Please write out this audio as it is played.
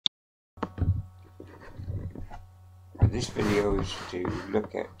this video is to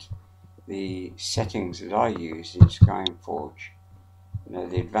look at the settings that I use in Skeinforge. Now,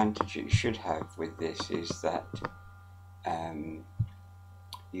 the advantage it should have with this is that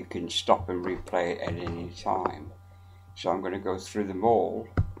you can stop and replay it at any time. So I'm going to go through them all,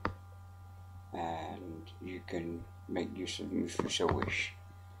 and you can make use of them if you so wish.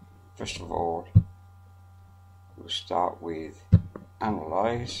 First of all, we'll start with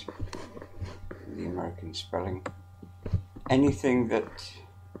analyze, the American spelling. Anything that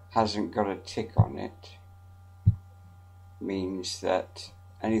hasn't got a tick on it means that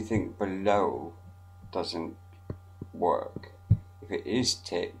anything below doesn't work. If it is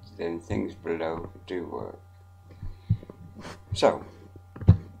ticked, then things below do work. So,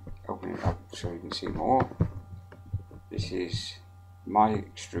 open it up so you can see more. This is my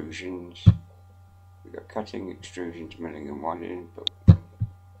extrusions. We've got cutting, extrusions, milling and winding, but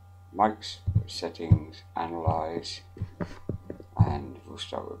Mike's settings, analyze, and we'll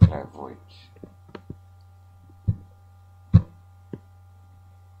start with clairvoyance.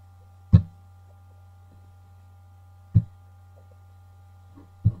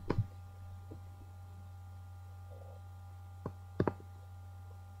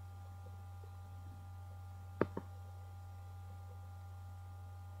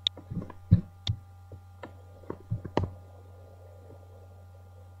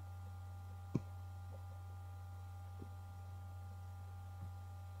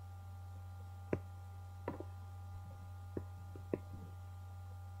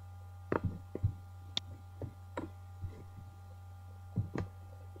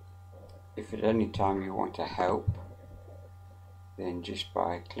 If at any time you want to help, then just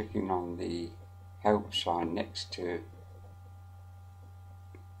by clicking on the help sign next to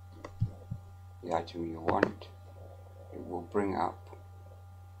the item you want, it will bring up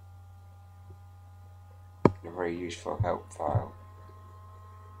a very useful help file.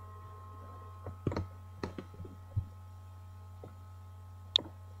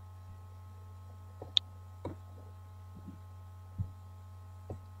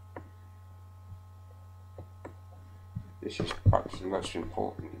 This is perhaps the most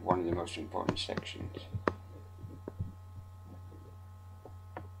important, one of the most important sections.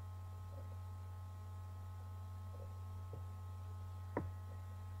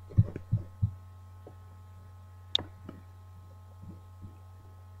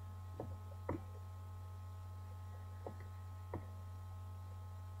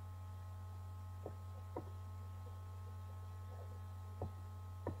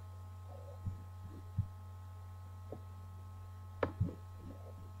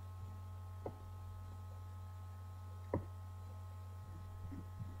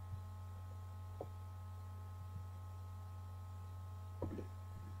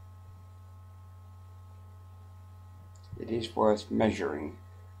 It is worth measuring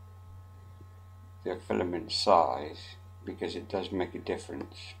the filament size because it does make a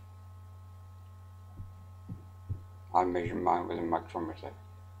difference. I measure mine with a micrometer.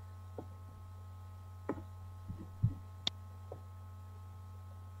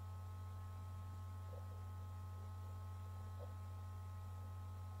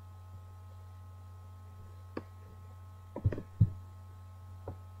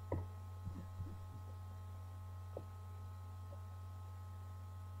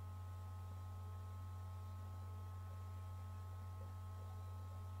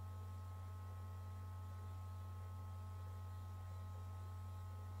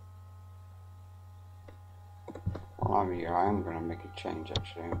 While I'm here, I am going to make a change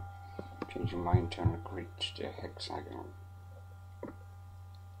actually. I'm changing my internal grid to hexagon.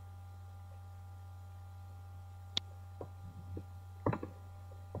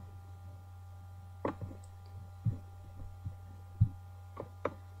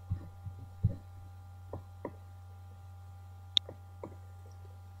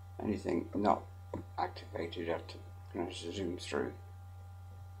 Anything not activated, I'm going to zoom through.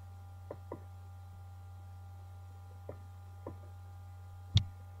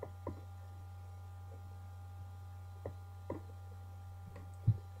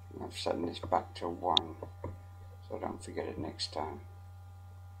 I'm setting this back to 1 so I don't forget it next time.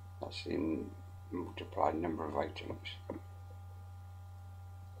 That's in multiplied number of items.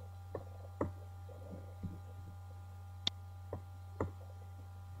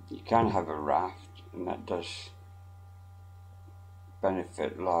 You can have a raft, and that does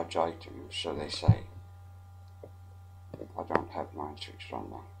benefit large items, so they say. I don't have mine switched on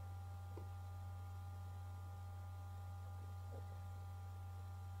though.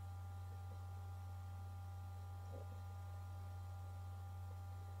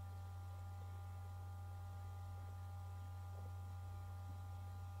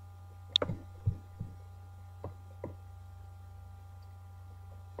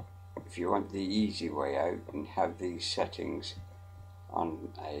 if you want the easy way out and have these settings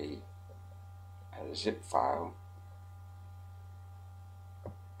on a zip file,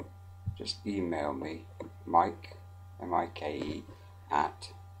 just email me, Mike, M-I-K-E,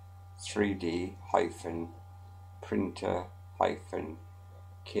 at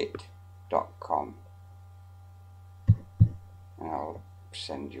 3D-printer-kit.com, and I'll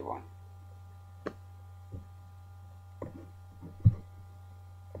send you one.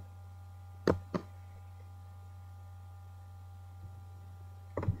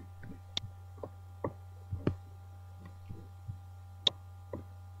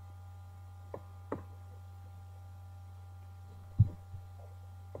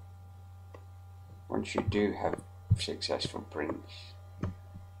 Once you do have successful prints,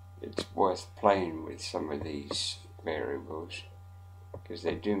 it's worth playing with some of these variables because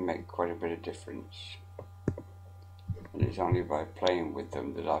they do make quite a bit of difference, and it's only by playing with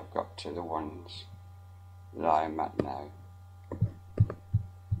them that I've got to the ones that I am at now.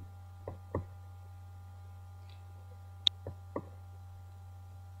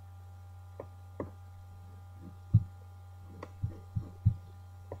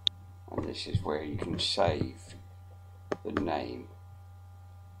 And this is where you can save the name.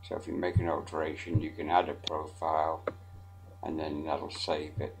 So if you make an alteration, you can add a profile and then that'll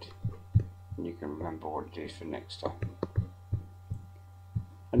save it, and you can remember what it is for next time.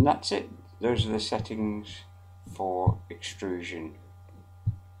 And that's it. Those are the settings for extrusion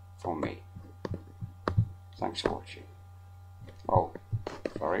for me. Thanks for watching. Oh,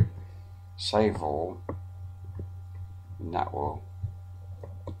 sorry. Save all, and that will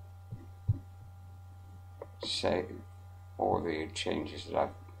save all the changes that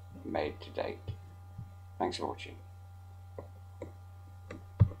I've made to date. Thanks for watching.